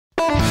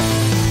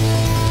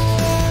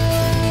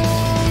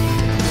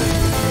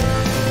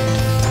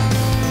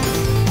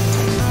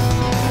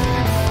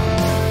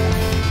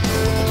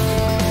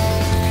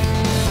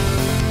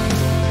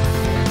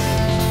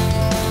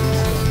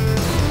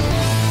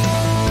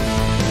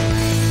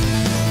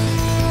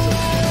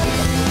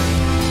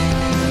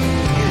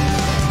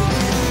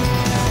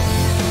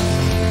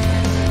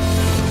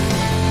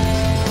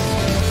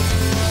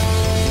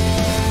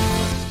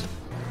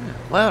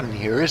loud in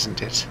here,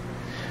 isn't it?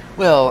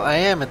 Well, I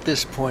am at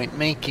this point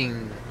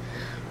making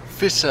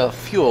fissile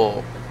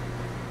fuel.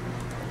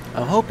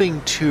 I'm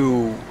hoping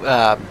to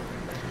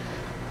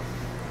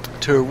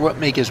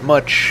make as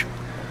much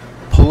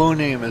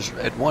polonium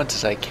at once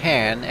as I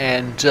can,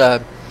 and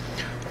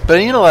but I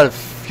need a lot of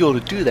fuel to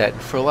do that.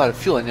 And for a lot of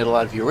fuel, I need a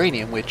lot of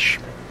uranium, which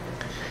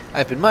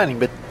I've been mining.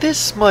 But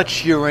this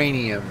much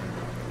uranium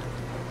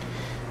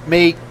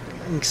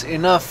makes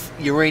enough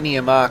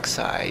uranium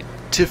oxide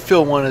to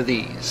fill one of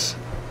these.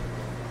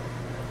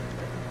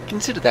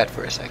 Consider that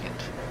for a second.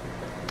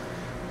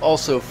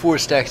 Also, 4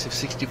 stacks of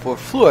 64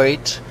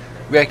 fluorite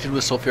reacted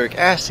with sulfuric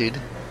acid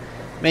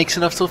makes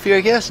enough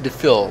sulfuric acid to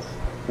fill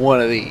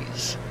one of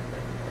these.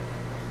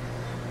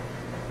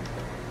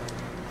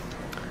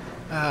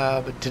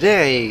 But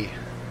today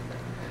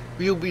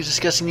we will be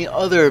discussing the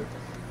other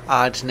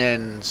odds and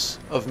ends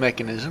of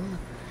Mekanism,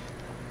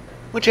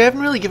 which I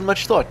haven't really given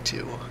much thought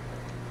to,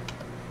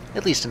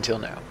 at least until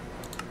now.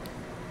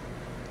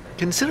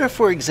 Consider,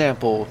 for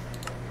example,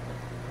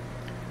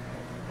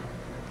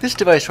 this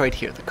device right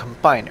here, the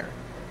combiner.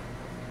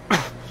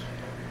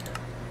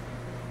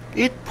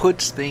 It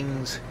puts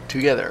things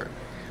together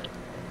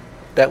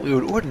that we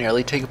would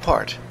ordinarily take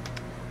apart.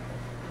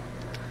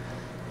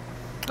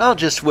 I'll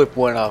just whip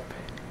one up,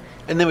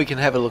 and then we can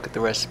have a look at the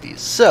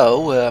recipes.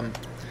 So,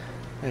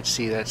 let's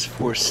see, that's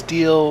 4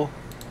 steel,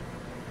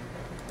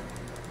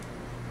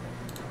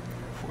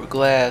 4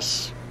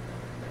 glass,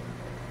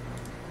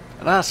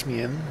 an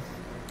osmium,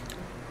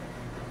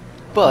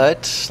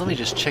 but let me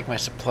just check my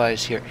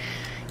supplies here.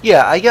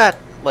 Yeah, I got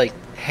like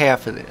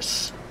half of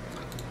this,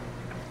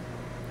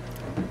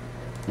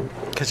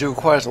 because it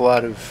requires a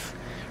lot of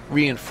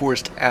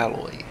reinforced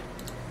alloy.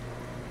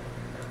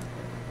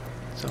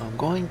 So I'm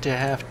going to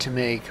have to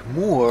make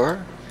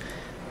more,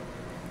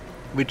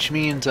 which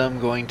means I'm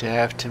going to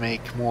have to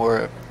make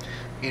more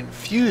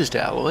infused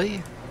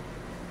alloy.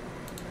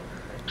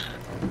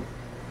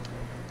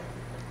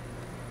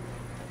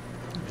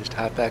 Just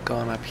hop back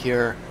on up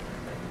here.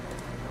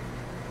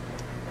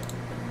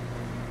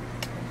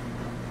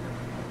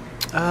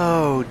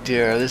 Oh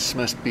dear, this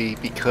must be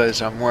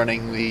because I'm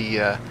running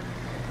the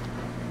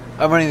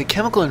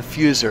chemical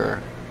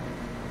infuser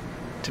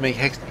to make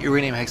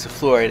uranium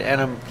hexafluoride, and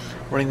I'm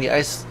running the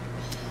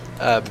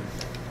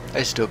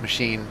isotope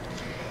machine,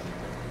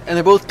 and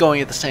they're both going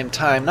at the same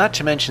time. Not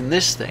to mention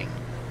this thing.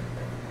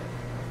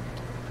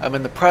 I'm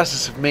in the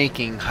process of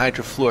making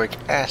hydrofluoric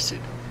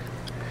acid.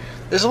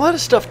 There's a lot of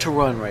stuff to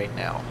run right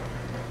now,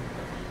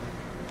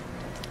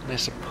 and I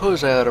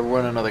suppose I ought to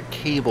run another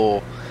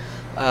cable.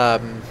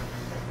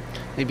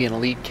 Maybe an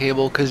elite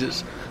cable,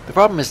 because the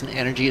problem isn't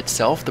energy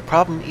itself. The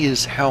problem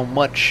is how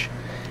much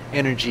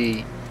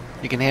energy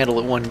you can handle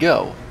at one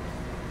go,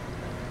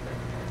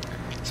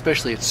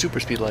 especially at super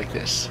speed like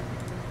this.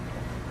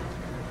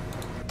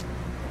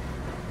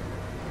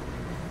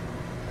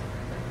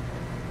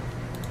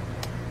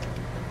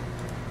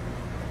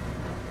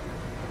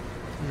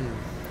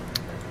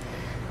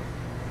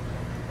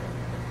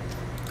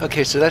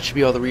 Okay, so that should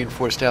be all the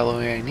reinforced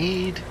alloy I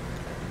need.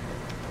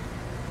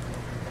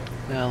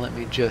 Now let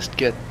me just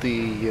get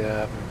the...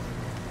 I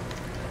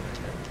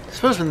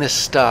suppose when this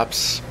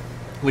stops,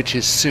 which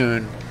is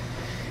soon,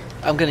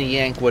 I'm going to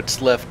yank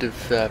what's left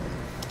of...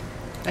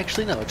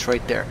 actually, no, it's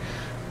right there.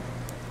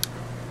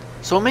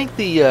 So I'll make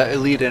the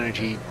elite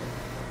energy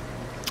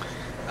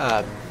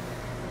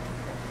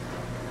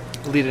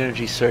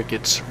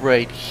circuits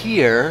right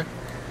here,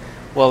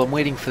 while I'm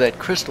waiting for that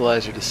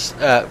crystallizer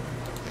to...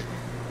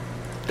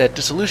 that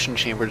dissolution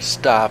chamber to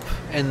stop,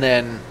 and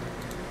then...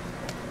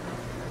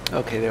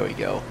 Okay, there we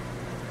go.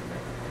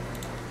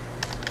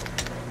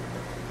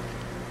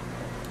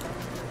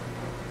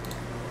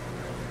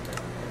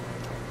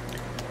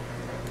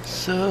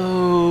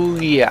 So,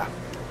 yeah.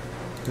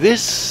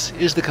 This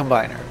is the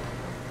combiner.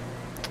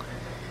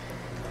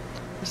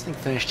 This thing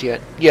finished yet?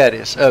 Yeah, it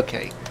is.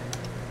 Okay.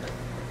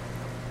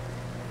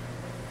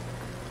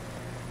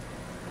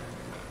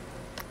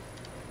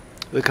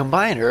 The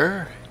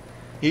combiner,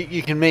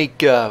 you can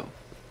make, well,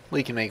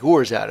 you can make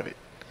ores out of it.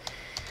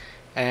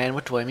 And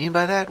what do I mean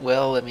by that?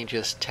 Well, let me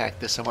just tack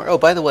this somewhere. Oh,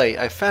 by the way,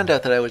 I found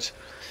out that I was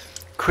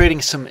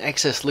creating some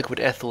excess liquid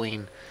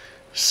ethylene.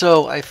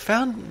 So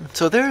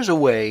so there's a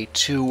way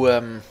to,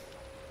 let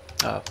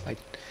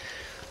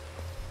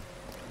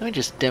me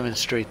just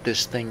demonstrate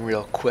this thing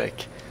real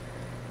quick,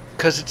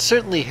 because it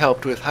certainly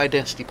helped with high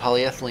density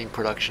polyethylene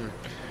production.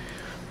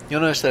 You'll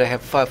notice that I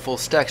have 5 full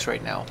stacks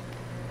right now.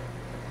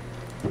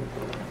 I'm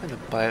in a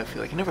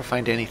biofuel. I can never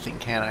find anything,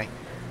 can I?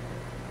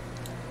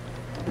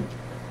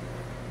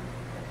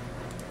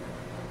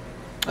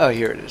 Oh,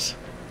 here it is.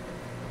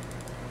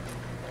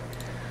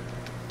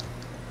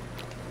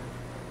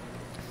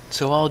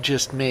 So I'll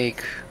just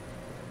make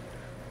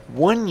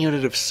 1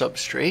 unit of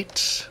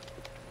substrate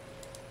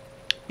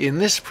in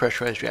this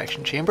pressurized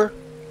reaction chamber,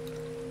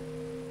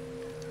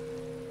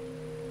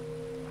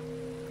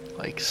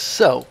 like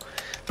so.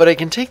 But I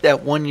can take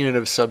that 1 unit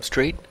of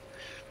substrate,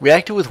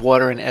 react it with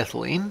water and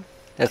ethylene,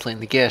 ethylene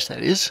the gas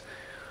that is,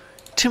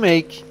 to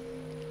make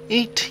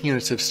 8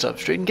 units of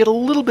substrate and get a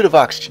little bit of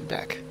oxygen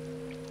back.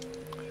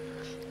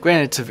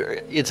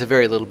 Granted, it's a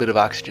very little bit of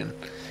oxygen,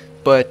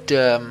 but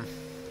I'm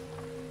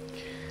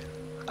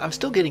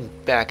still getting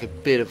back a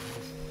bit of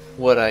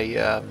what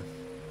I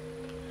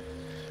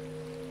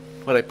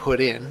put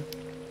in.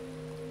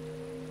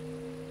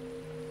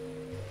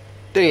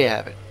 There you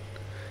have it.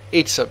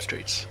 8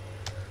 substrates,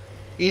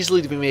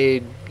 easily to be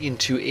made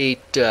into 8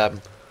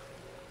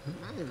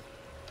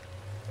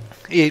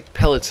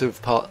 pellets of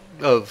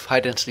high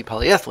density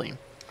polyethylene.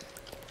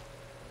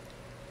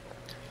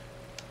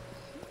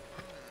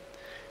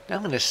 Now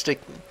I'm going to stick.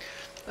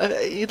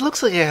 It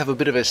looks like I have a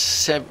bit of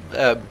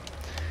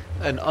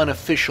an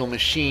unofficial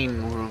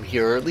machine room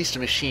here, or at least a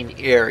machine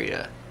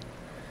area.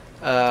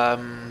 Why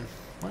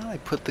don't I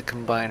put the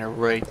combiner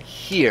right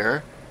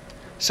here,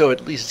 so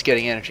at least it's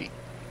getting energy.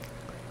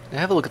 Now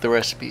have a look at the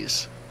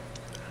recipes.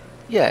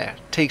 Yeah,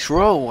 it takes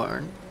raw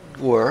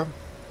ore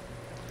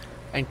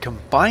and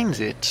combines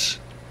it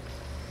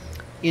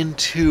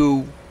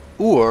into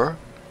ore,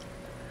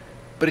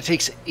 but it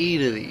takes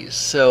 8 of these.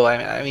 So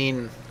I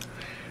mean,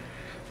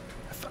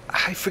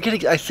 I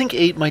forget. I think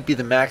 8 might be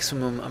the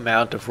maximum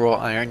amount of raw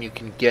iron you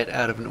can get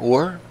out of an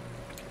ore.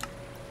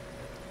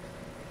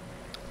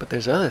 But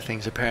there's other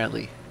things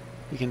apparently.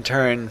 You can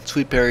turn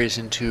sweet berries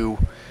into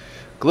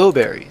glow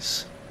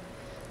berries.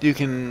 You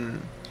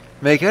can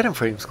make item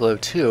frames glow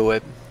too.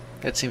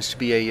 That seems to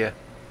be a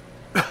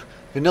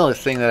vanilla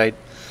thing that I'd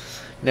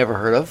never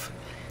heard of.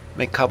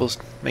 Make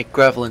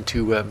gravel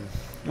into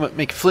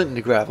make flint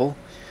into gravel.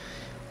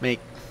 Make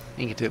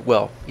ink into,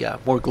 well, yeah,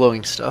 more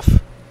glowing stuff.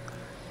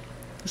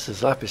 This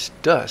is lapis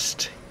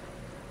dust.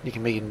 You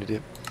can make it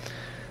into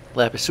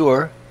lapis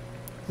ore.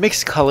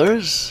 Mix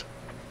colors.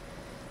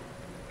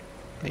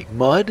 Make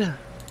mud.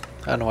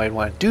 I don't know why I'd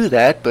want to do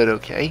that, but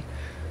okay.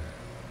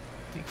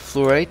 Make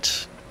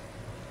fluorite.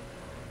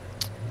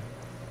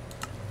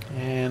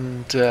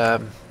 And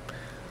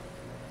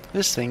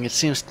this thing, it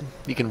seems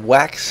you can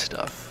wax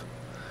stuff.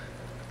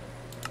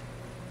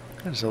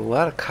 There's a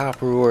lot of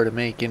copper ore to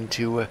make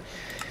into,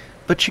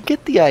 but you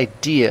get the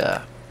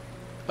idea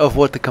of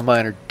what the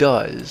combiner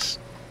does,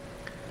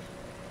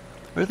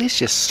 or at least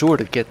just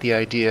sort of get the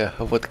idea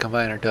of what the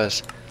combiner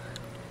does.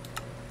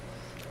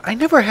 I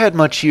never had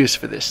much use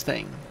for this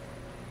thing,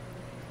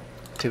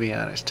 to be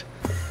honest,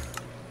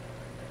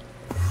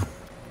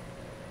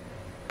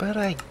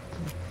 but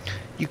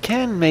you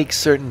can make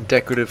certain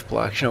decorative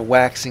blocks, you know,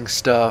 waxing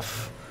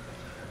stuff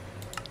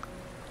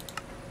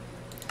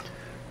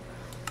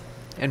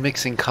and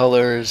mixing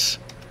colors.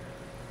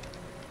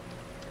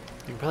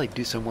 You can probably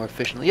do so more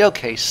efficiently.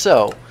 Okay,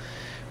 so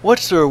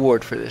what's the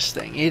reward for this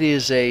thing? It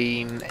is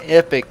an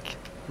epic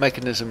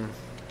mechanism.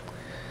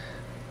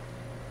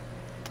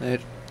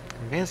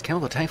 Advanced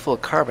chemical tank full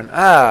of carbon.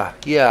 Ah,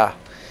 yeah.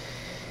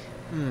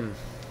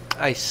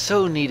 I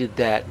so needed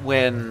that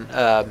when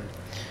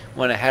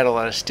I had a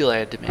lot of steel I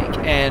had to make,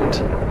 and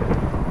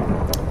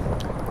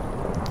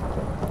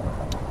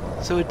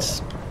so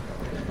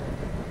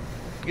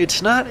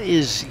it's not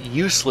as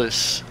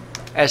useless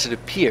as it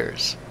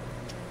appears.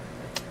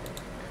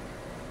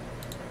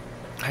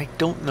 I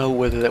don't know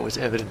whether that was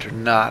evident or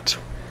not,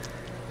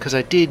 because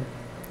I did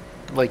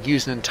like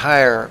use an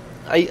entire.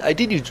 I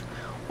did use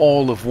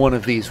all of one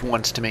of these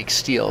once to make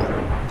steel.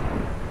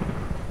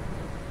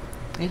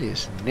 It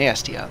is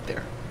nasty out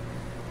there.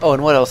 Oh,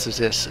 and what else is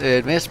this?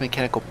 Advanced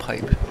mechanical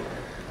pipe.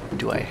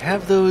 Do I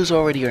have those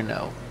already or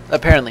no?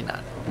 Apparently not.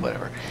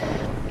 Whatever.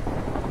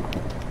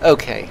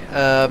 Okay.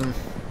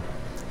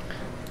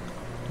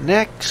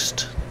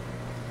 Next,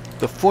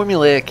 the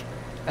formulaic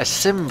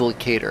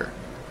assemblator.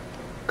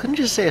 Couldn't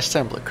just say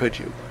assembler, could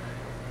you?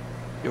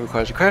 It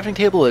requires a crafting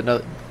table,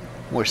 another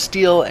more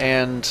steel,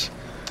 and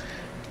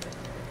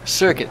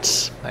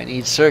circuits. I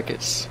need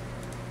circuits.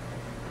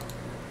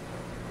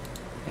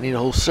 I need a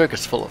whole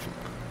circuits full of them.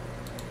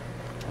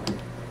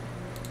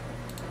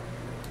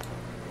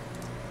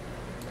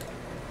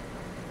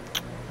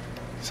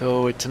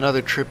 So it's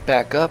another trip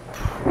back up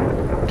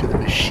to the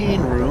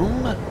machine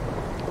room.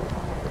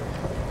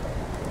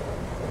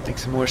 Make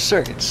some more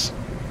circuits.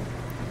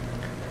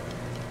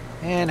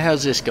 And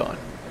how's this going?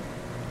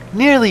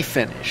 Nearly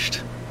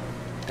finished.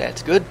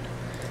 That's good.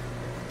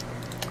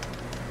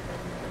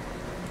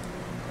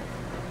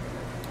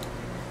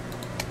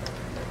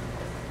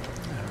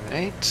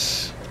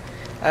 Alright.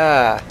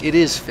 Ah, it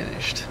is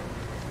finished.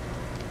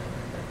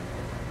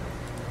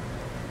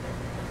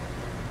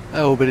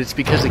 Oh, but it's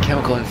because the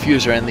chemical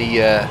infuser and the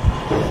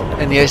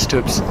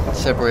isotope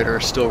separator are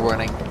still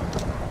running.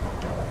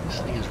 This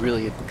thing is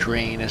really a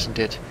drain, isn't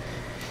it?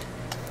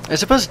 I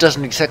suppose it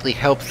doesn't exactly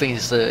help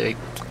things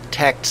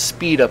tacked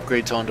speed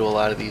upgrades onto a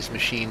lot of these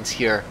machines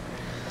here.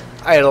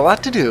 I had a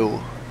lot to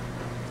do,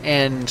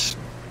 and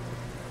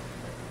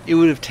it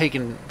would have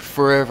taken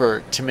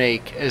forever to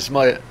make as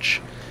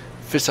much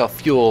fissile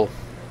fuel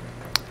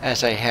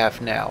as I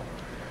have now.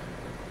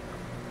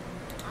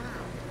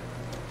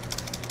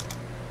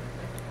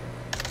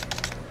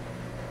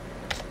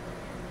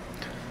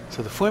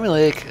 So the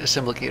formulaic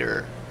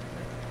assemblator.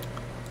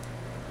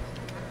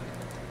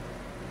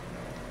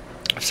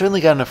 certainly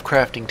got enough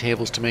crafting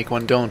tables to make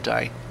one, don't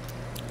I?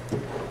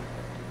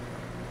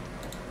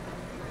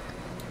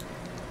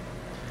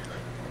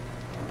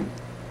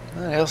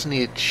 I also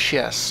need a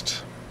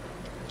chest.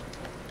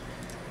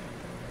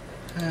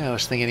 I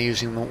was thinking of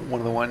using one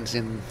of the ones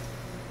in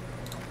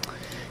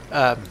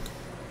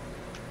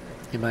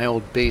my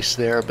old base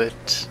there,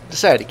 but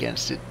decided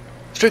against it,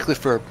 strictly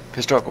for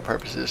historical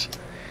purposes,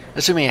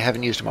 assuming I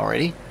haven't used them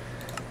already.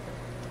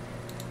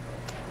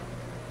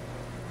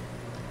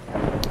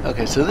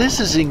 Okay, so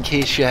this is in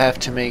case you have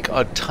to make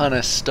a ton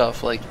of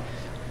stuff, like,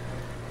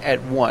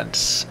 at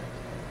once.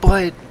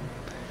 But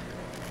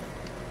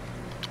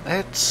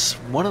that's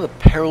one of the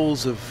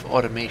perils of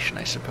automation,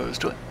 I suppose.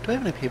 Do I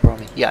have any paper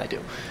on me? Yeah, I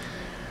do.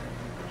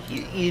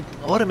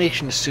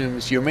 Automation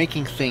assumes you're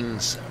making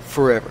things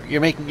forever. You're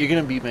going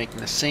to be making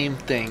the same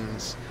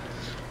things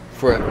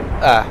forever.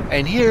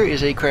 And here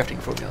is a crafting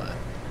formula.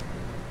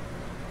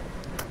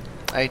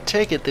 I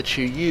take it that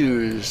you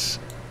use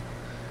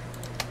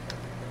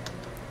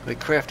the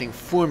crafting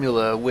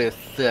formula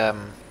with,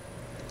 I'm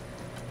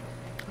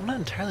not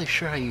entirely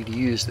sure how you'd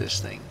use this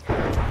thing.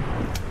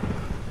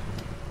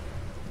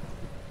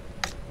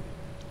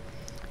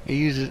 You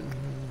use it,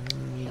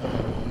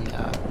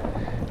 yeah.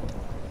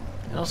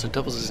 It also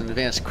doubles as an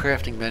advanced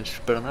crafting bench,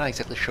 but I'm not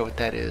exactly sure what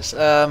that is.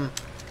 I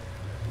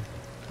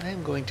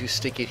am going to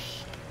stick it,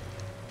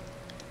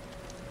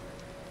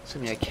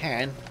 assuming I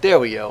can. There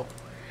we go.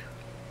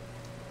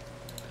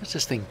 What's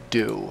this thing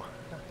do?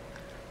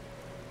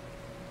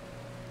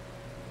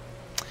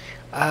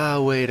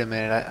 Wait a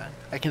minute.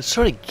 I can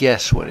sort of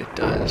guess what it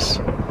does.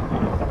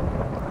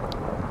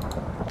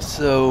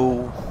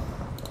 So,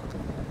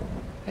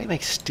 I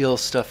make steel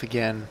stuff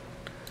again.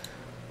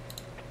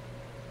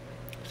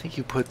 I think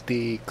you put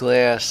the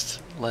glass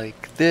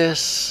like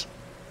this.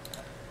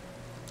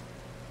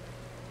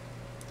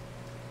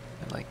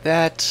 And like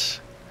that.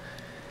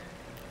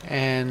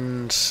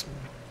 And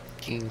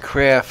you can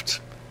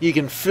craft. You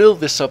can fill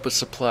this up with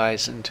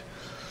supplies and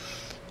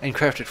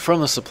craft it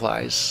from the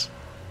supplies.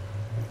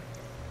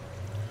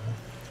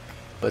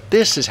 But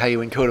this is how you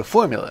encode a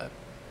formula,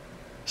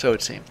 so it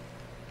would seem.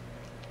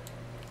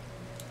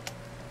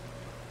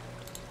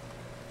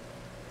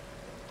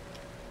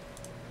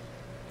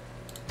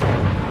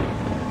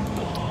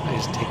 I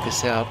just take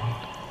this out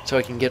so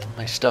I can get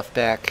my stuff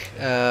back.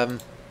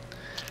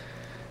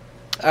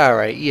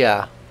 Alright,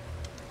 yeah.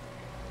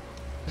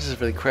 This is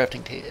for the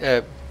crafting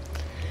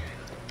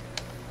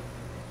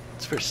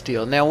it's for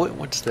steel. Now,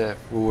 what's the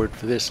reward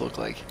for this look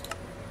like?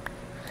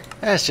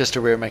 That's just a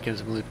rare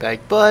mechanism loot bag,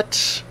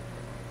 but...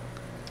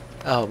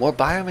 Oh, more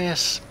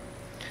biomass?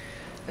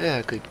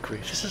 Yeah, good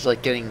grief. This is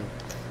like getting...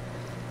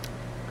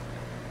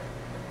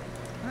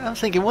 I'm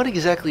thinking, what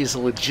exactly is a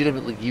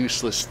legitimately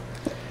useless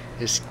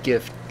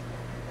gift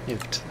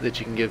that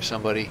you can give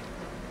somebody?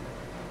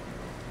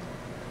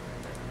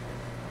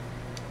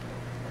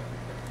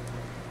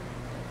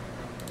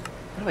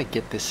 How do I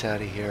get this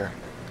out of here?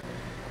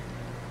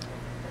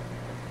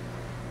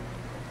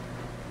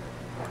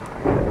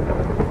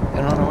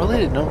 And on a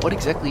related note, what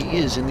exactly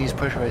is in these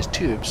pressurized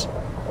tubes?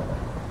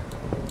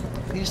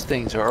 These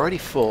things are already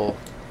full.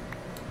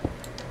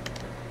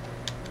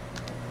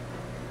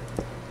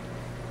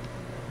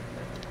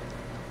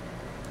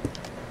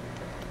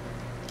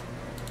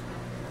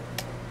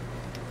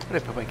 Where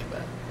did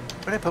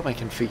I put my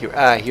configure?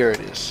 Ah, here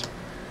it is.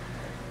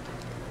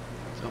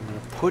 So I'm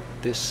going to put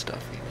this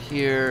stuff in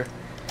here.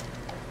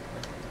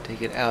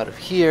 Take it out of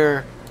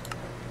here.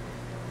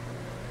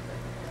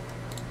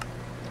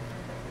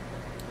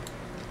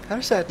 How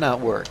does that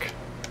not work?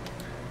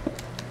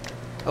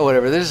 Oh,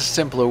 whatever. There's a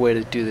simpler way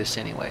to do this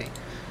anyway.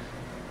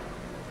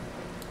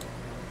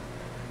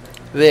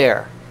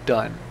 There.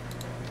 Done.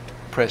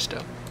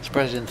 Presto.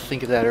 Surprised I didn't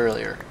think of that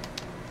earlier.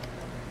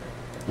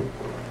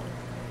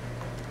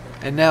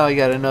 And now I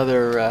got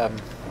another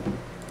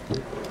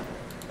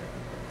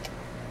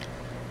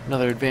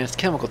advanced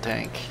chemical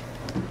tank,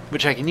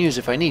 which I can use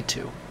if I need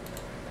to.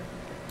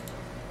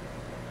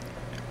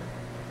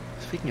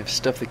 Speaking of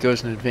stuff that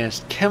goes in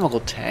advanced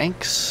chemical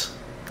tanks...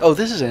 Oh,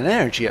 this is an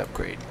energy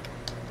upgrade.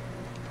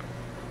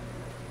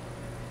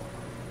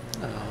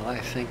 Oh, I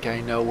think I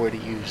know where to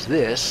use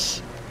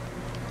this.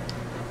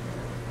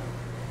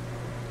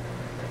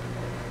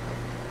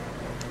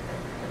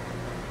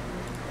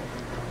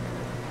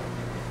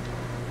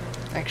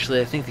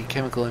 Actually, I think the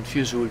chemical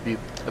infuser would be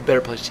a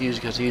better place to use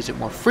because I use it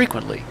more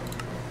frequently.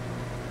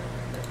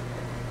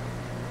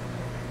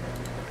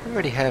 I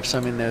already have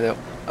some in there though.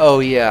 Oh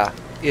yeah,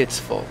 it's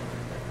full.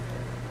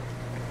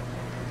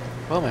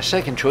 Well, my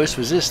second choice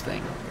was this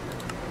thing.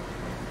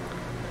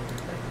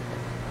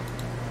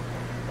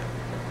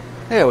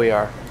 There we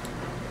are.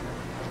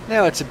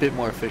 Now it's a bit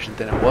more efficient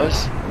than it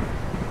was.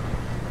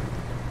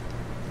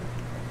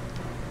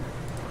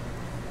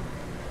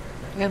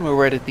 And we're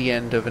right at the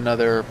end of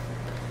another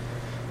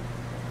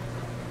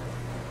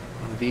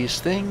one of these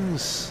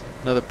things.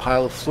 Another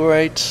pile of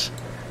fluorites.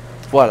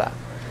 Voila.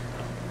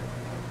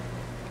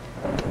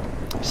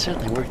 I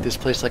certainly work this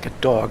place like a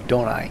dog,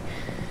 don't I?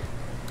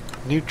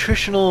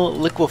 Nutritional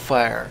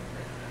liquifier.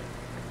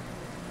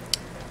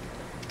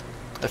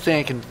 a thing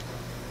I can,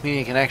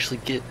 meaning I can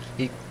actually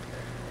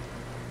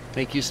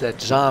make use of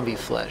that zombie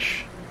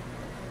flesh.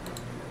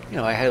 You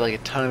know, I had like a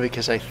ton of it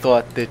because I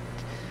thought that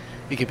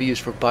it could be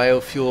used for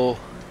biofuel,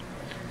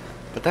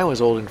 but that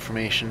was old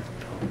information.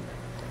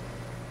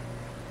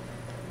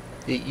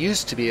 It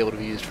used to be able to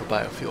be used for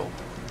biofuel.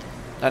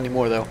 Not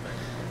anymore, though.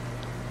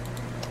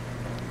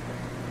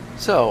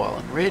 So, I'll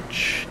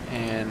enrich,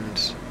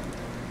 and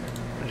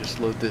I'll just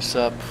load this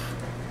up.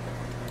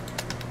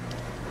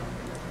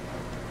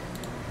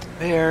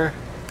 There.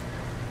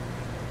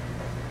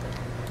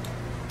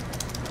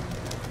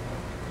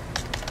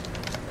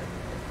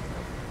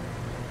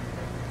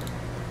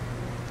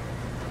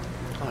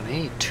 Oh, I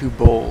need 2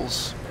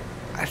 bowls.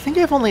 I think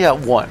I've only got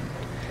 1,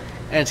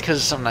 and it's because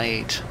of something I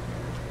ate.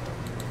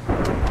 I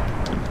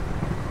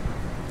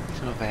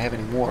don't know if I have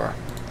any more.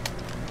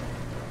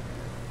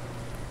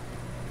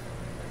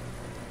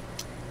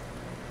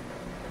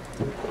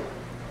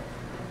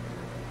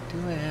 Do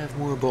I have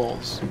more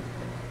bowls?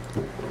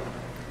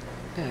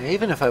 Yeah,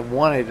 even if I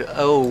wanted...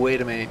 Oh,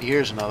 wait a minute.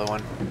 Here's another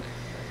one.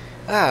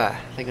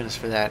 Ah, thank goodness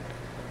for that.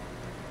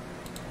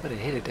 But I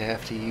hated to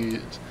have to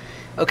use...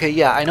 Okay,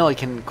 yeah, I know I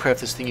can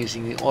craft this thing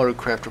using the auto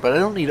crafter, but I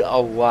don't need a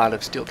lot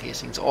of steel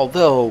casings.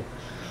 Although,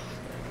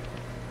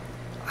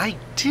 I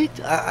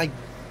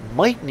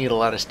might need a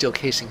lot of steel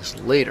casings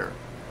later.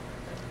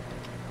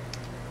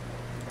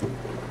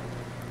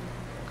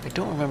 I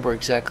don't remember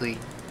exactly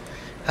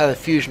how the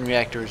fusion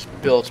reactor is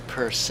built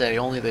per se,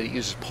 only that it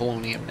uses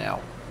polonium now.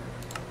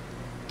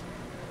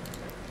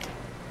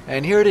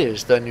 And here it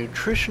is, the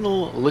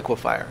nutritional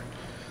liquifier.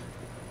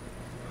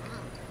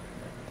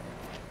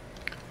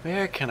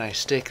 Where can I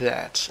stick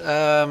that?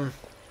 How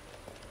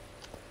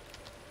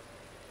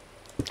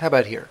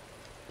about here?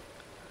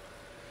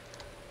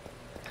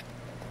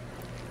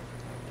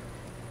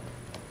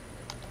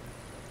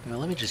 Now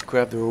let me just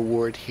grab the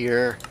reward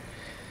here.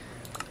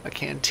 A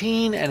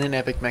canteen and an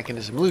epic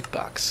mechanism loot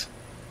box,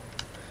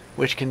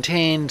 which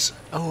contains,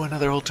 oh,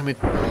 another ultimate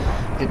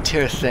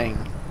tier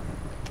thing.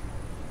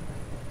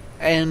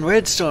 And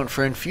redstone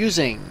for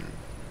infusing.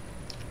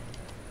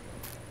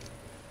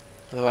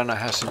 Although I don't know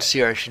how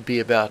sincere I should be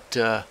about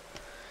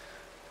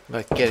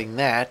getting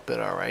that, but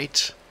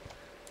alright.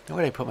 Now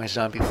where did I put my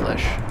zombie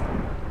flesh?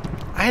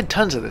 I had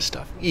tons of this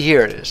stuff.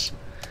 Here it is.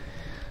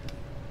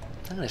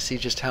 I'm going to see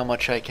just how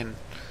much I can...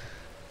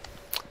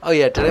 Oh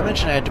yeah, did I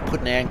mention I had to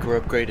put an anchor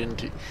upgrade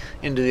into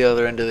the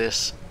other end of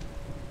this?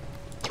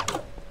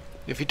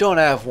 If you don't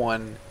have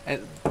one,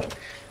 then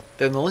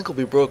the link will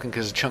be broken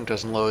because the chunk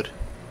doesn't load.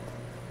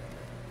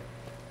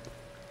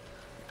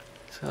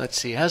 So let's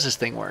see, how's this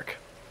thing work?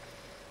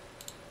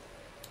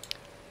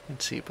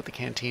 Let's see, put the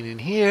canteen in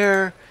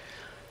here,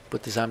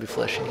 put the zombie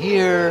flesh in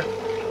here.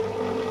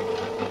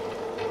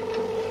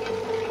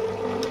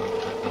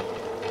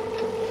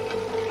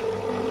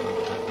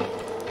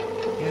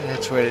 Yeah,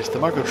 that's right, it's the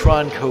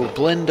Markotron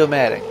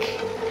Co-Blendomatic.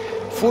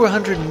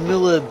 400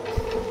 milli...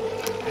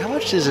 How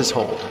much does this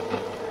hold?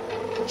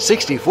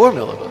 64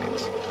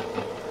 millibuckets.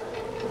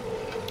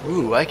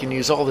 Ooh, I can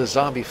use all the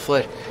zombie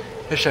flesh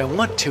I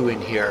want to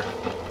in here.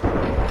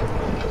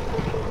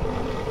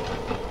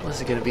 This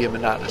is going to be a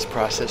monotonous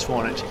process,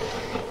 won't it?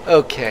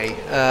 Okay,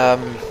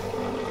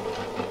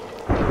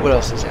 what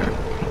else is there?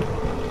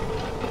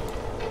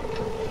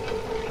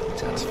 It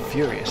sounds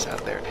furious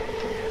out there.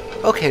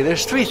 Okay,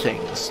 there's 3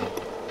 things.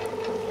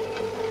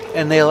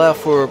 And they allow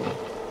for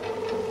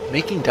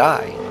making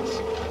dyes.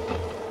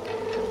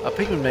 A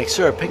pigment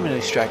mixer, a pigment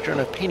extractor, and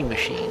a painting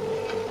machine.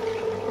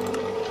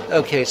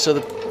 Okay, so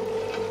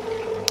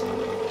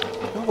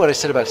remember what I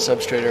said about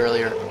substrate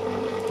earlier?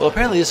 Well,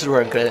 apparently this is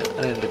where I'm going to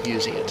end up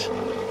using it.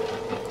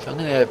 So I'm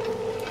going to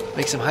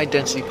make some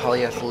high-density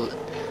polyethylene.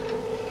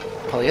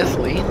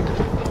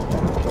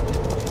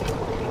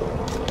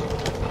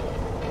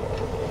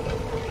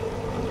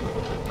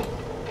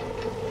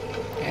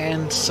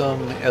 And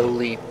some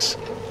elite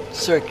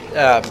some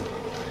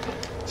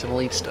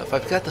elite stuff.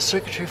 I've got the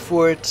circuitry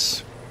for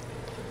it.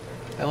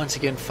 I once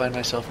again find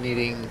myself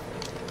needing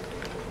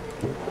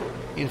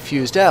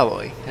infused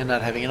alloy and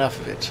not having enough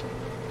of it.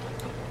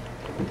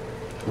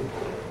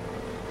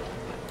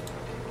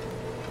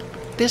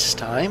 This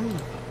time,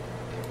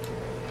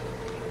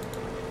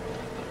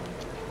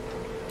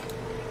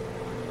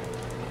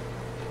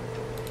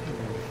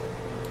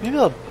 maybe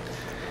I'll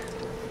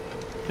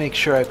make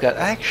sure I've got...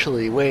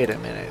 Actually, wait a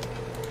minute.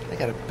 I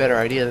got a better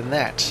idea than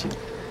that.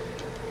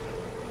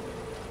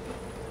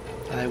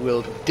 I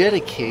will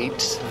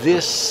dedicate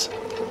this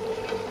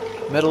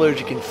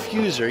metallurgic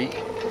infuser.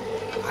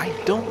 I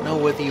don't know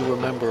whether you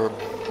remember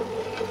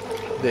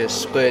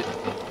this, but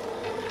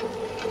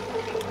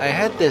I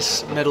had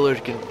this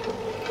metallurgic...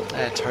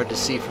 It's hard to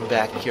see from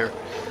back here.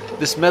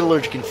 This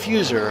metallurgic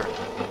infuser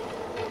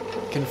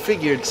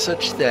configured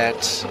such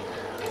that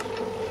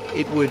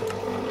it would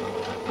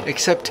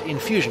accept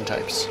infusion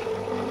types.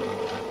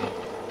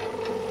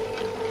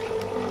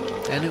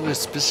 And it was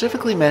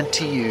specifically meant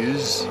to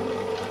use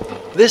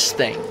this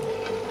thing,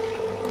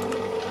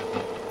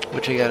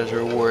 which I got as a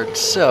reward.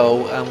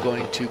 So I'm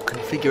going to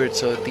configure it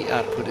so that the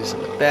output is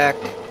in the back.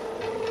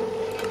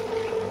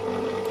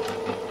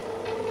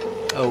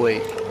 Oh,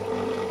 wait.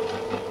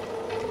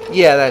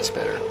 Yeah, that's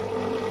better.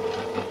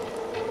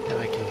 Now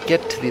I can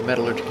get to the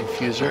metallurgic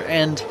infuser,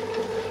 and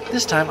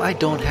this time I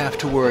don't have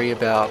to worry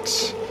about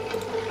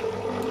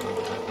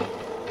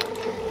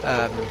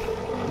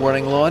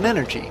running low on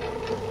energy.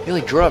 The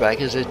only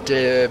drawback is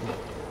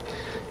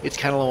it's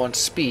kind of low on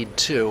speed,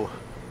 too.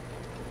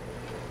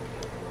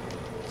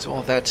 So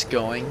all that's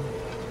going.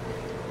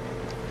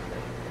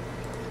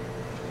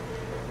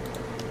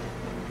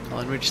 I'll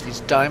enrich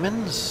these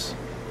diamonds.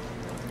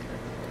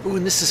 Ooh,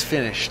 and this is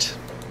finished.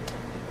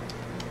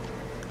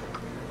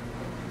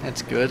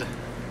 That's good.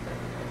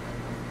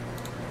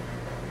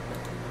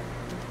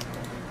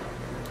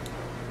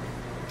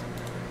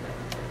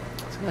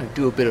 So I'm going to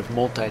do a bit of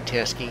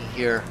multitasking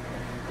here.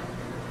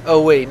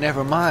 Oh wait,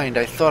 never mind.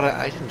 I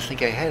didn't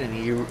think I had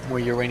any more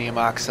uranium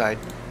oxide.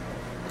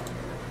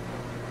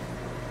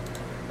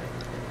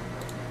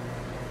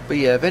 But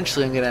yeah,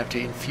 eventually I'm going to have to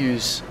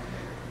infuse.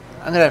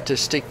 I'm going to have to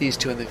stick these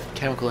two in the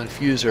chemical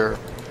infuser.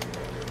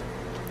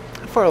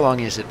 How far along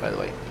is it, by the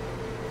way?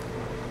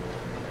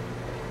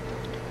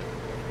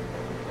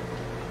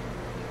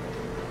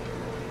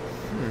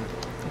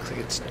 Looks like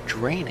it's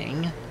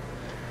draining.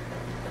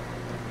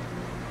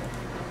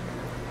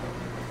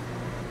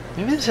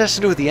 Maybe this has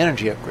to do with the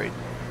energy upgrade.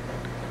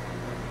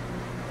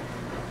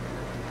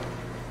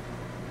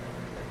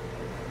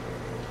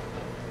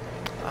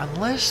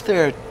 Unless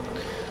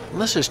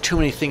there's too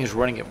many things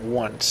running at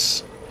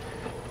once,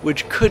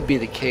 which could be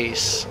the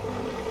case.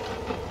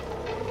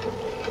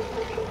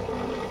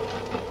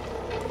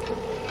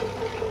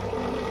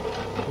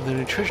 The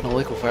nutritional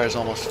liquifier is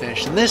almost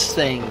finished, and this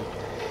thing,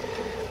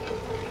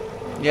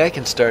 yeah, I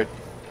can start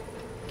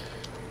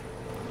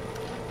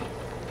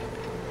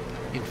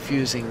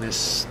infusing this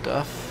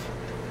stuff.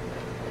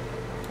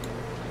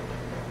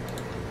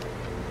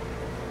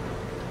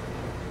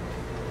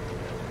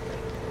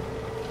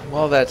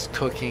 While that's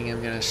cooking,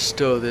 I'm going to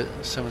stow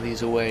some of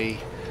these away.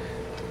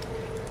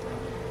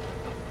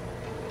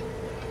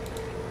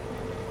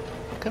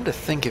 Come to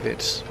think of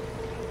it,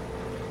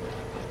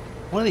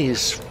 one of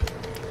these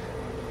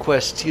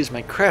quests use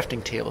my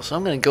crafting table, so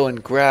I'm going to go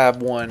and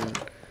grab one.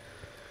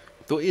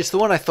 It's the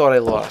one I thought I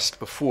lost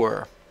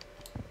before.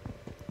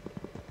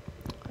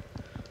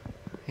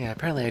 Yeah,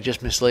 apparently I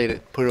just mislaid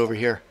it. Put it over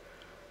here,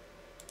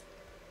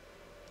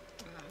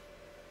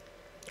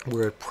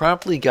 where it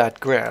promptly got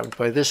grabbed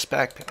by this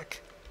backpack.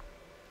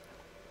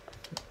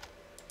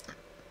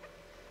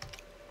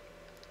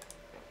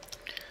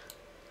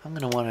 I'm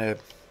going to want to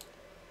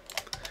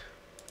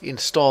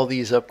install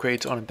these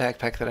upgrades on a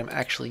backpack that I'm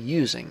actually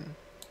using.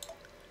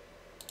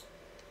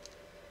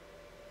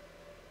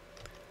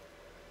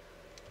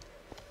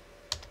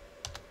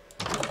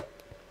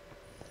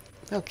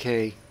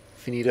 Okay,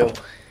 finito.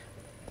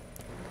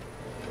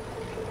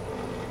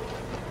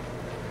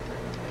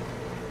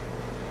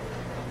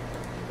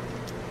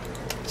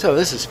 So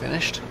this is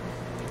finished.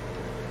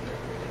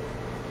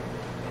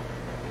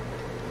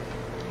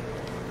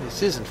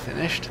 This isn't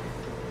finished.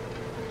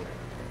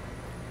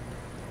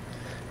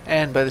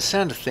 And by the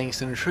sound of things,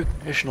 the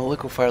nutritional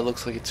liquefier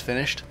looks like it's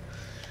finished.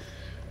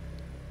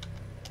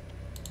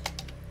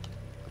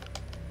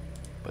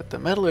 But the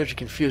metallurgic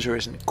infuser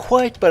isn't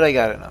quite, but I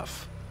got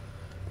enough.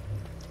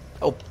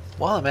 Oh,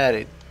 while I'm at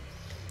it,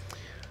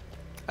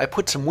 I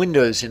put some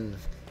windows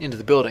into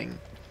the building.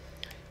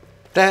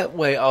 That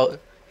way,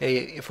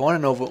 if I want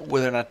to know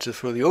whether or not to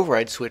throw the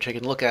override switch, I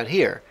can look out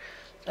here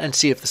and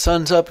see if the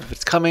sun's up, if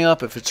it's coming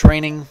up, if it's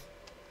raining.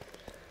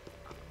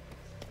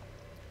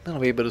 Then I'll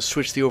be able to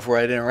switch the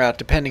override in or out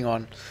depending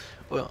on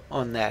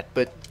that.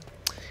 But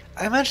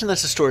I imagine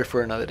that's a story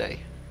for another day.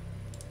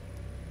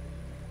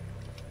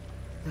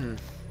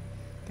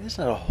 There's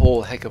not a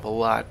whole heck of a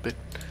lot, but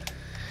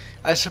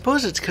I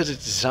suppose it's because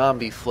it's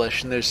zombie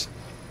flesh, and there's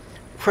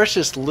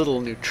precious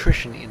little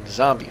nutrition in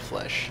zombie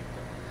flesh.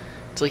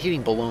 It's like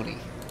eating bologna.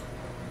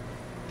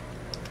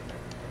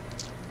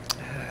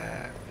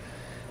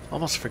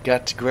 Almost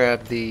forgot to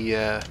grab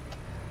the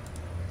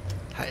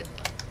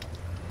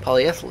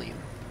polyethylene.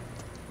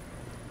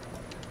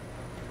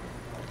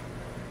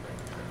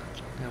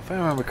 Now, if I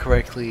remember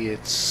correctly,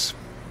 it's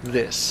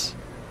this.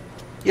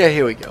 Yeah,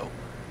 here we go.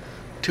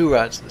 2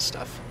 rods of this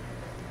stuff.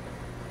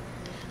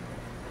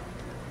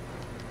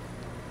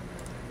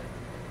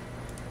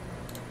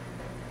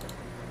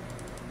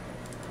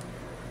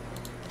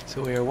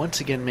 So we are once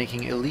again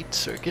making elite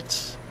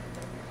circuits.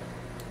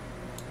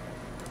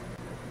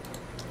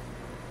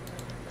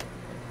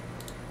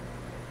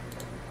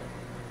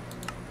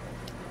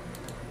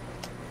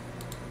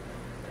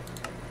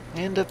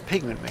 And a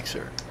pigment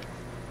mixer.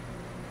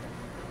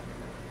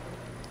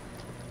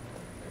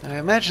 I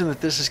imagine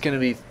that this is going to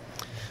be,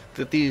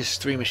 that these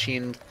 3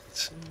 machines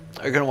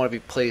are going to want to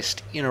be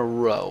placed in a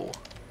row.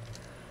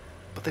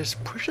 But there's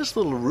precious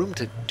little room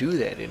to do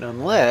that in,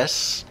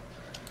 unless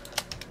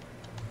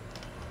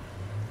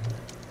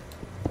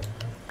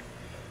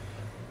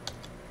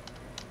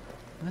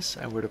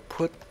I were to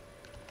put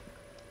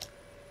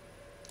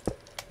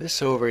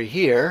this over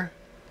here.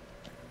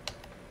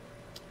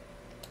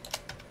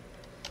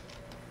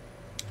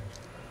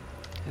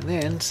 And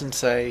then,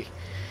 since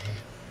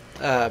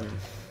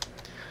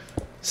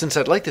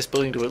I'd like this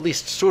building to at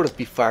least sort of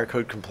be fire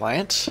code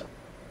compliant,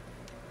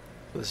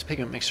 with this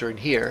pigment mixer in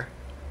here,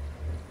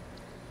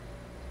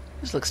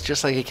 this looks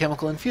just like a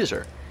chemical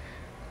infuser.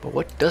 But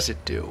what does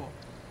it do?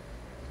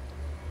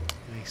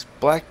 It makes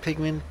black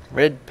pigment,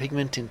 red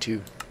pigment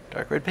into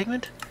dark red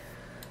pigment?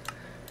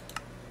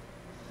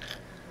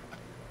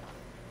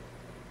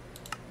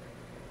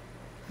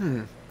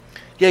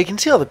 Yeah, you can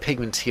see all the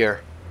pigments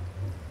here.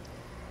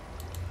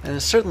 And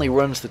it certainly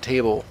runs the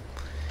table.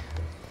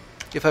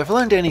 If I've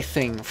learned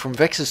anything from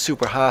Vex's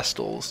Super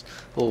Hostiles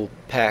little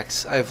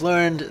packs, I've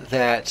learned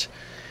that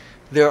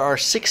there are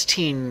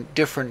 16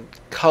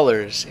 different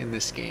colors in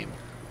this game.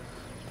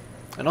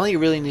 And all you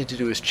really need to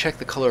do is check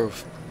the color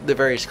of the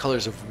various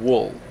colors of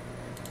wool.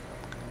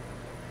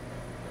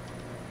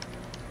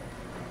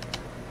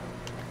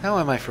 How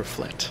am I for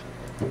flint?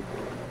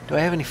 Do I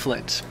have any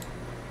flint?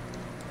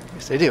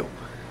 Yes, I do.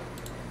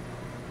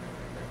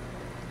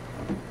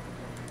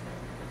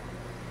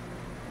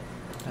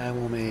 I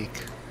will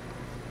make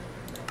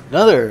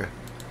another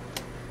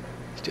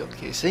steel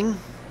casing.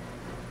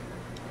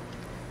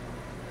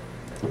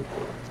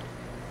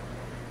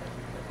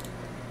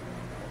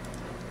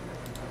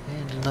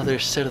 And another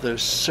set of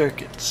those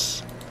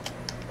circuits.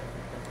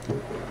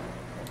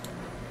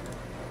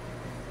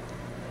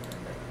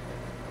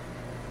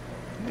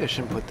 Maybe I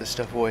shouldn't put this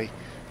stuff away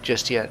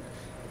just yet.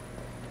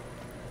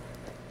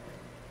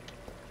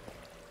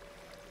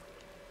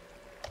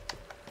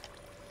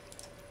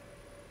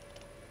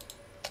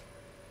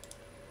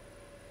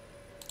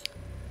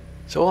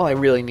 So all I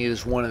really need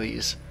is one of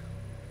these.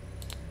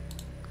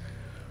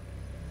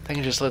 I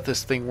can just let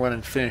this thing run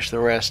and finish the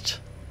rest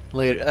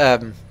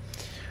later,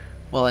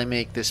 while I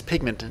make this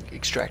pigment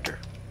extractor.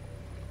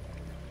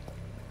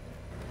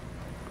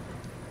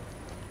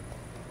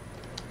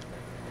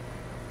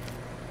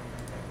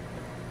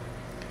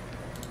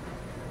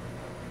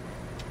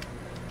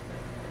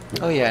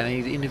 Oh yeah, and I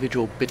need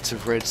individual bits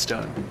of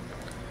redstone.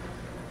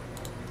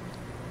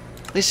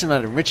 At least I'm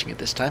not enriching it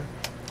this time.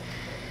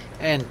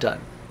 And done.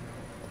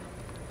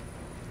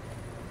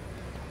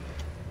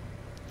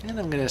 And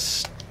I'm going to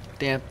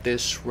stamp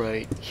this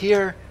right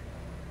here,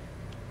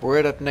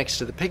 right up next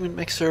to the pigment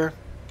mixer.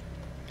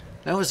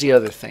 That was the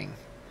other thing.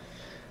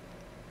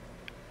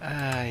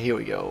 Here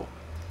we go.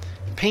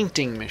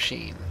 Painting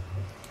machine.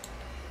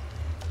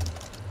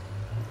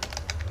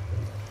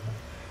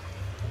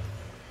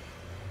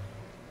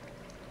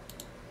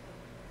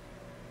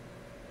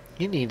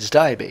 It needs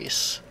dye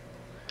base.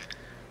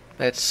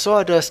 That's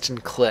sawdust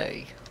and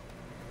clay.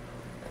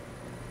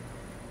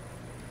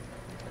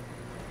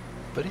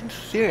 But in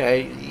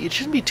theory, it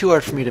shouldn't be too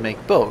hard for me to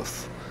make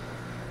both.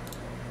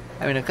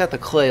 I mean, I've got the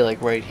clay like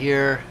right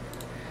here.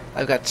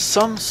 I've got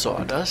some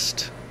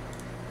sawdust.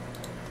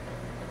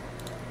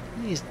 How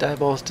many of these dye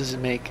balls does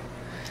it make?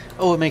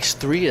 Oh, it makes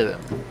 3 of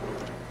them.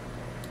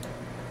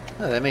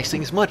 Oh, that makes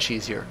things much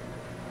easier.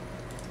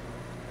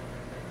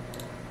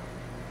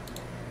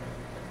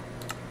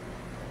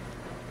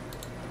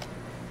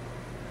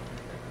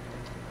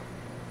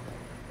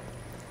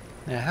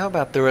 Now, how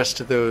about the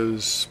rest of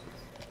those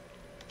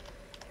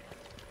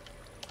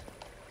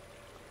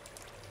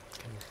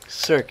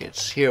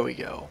circuits? Here we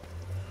go.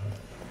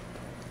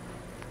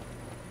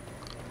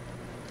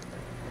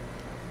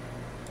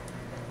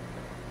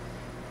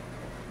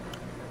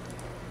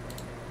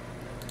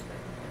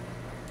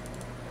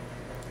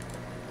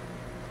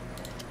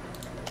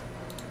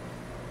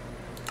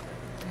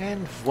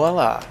 And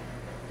voila,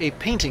 a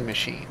painting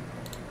machine.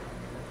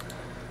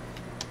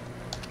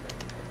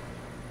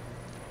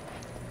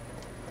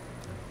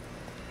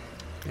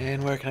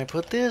 And where can I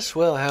put this?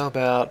 Well, how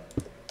about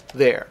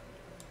there?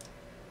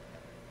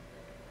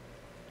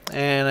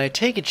 And I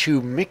take it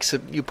you mix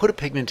it, you put a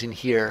pigment in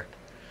here,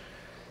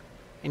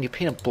 and you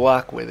paint a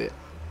block with it.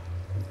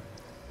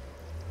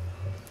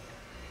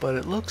 But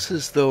it looks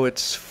as though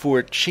it's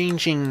for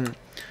changing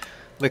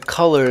the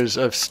colors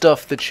of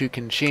stuff that you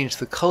can change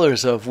the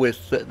colors of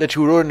with, that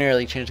you would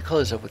ordinarily change the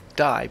colors of with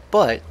dye.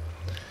 But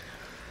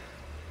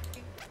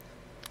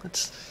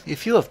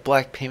if you have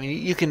black pigment,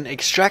 you can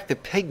extract the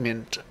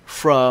pigment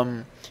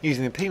from,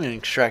 using the pigment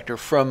extractor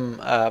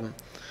from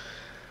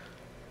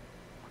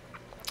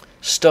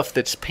stuff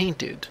that's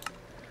painted.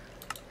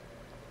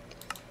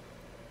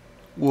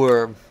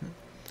 Or,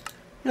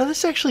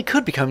 this actually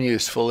could become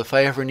useful if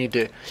I ever need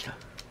to,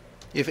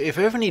 if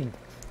I ever need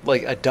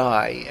like a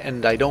dye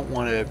and I don't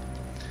want to,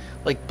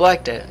 like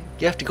black dye,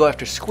 you have to go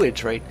after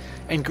squids, right?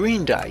 And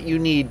green dye, you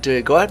need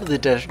to go out to the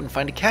desert and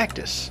find a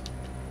cactus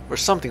or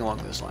something along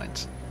those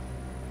lines.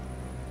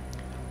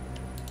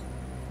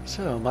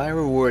 So my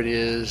reward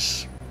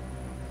is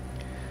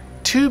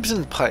tubes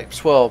and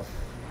pipes. Well,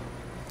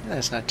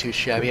 that's not too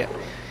shabby.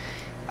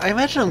 I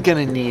imagine I'm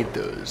going to need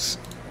those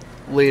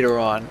later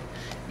on,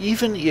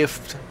 even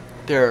if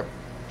they're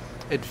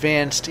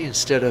advanced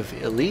instead of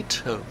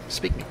elite. Oh,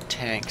 speaking of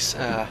tanks,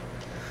 I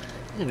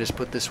can just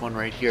put this one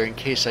right here in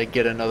case I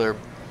get another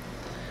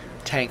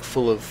tank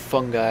full of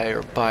fungi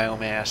or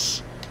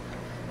biomass.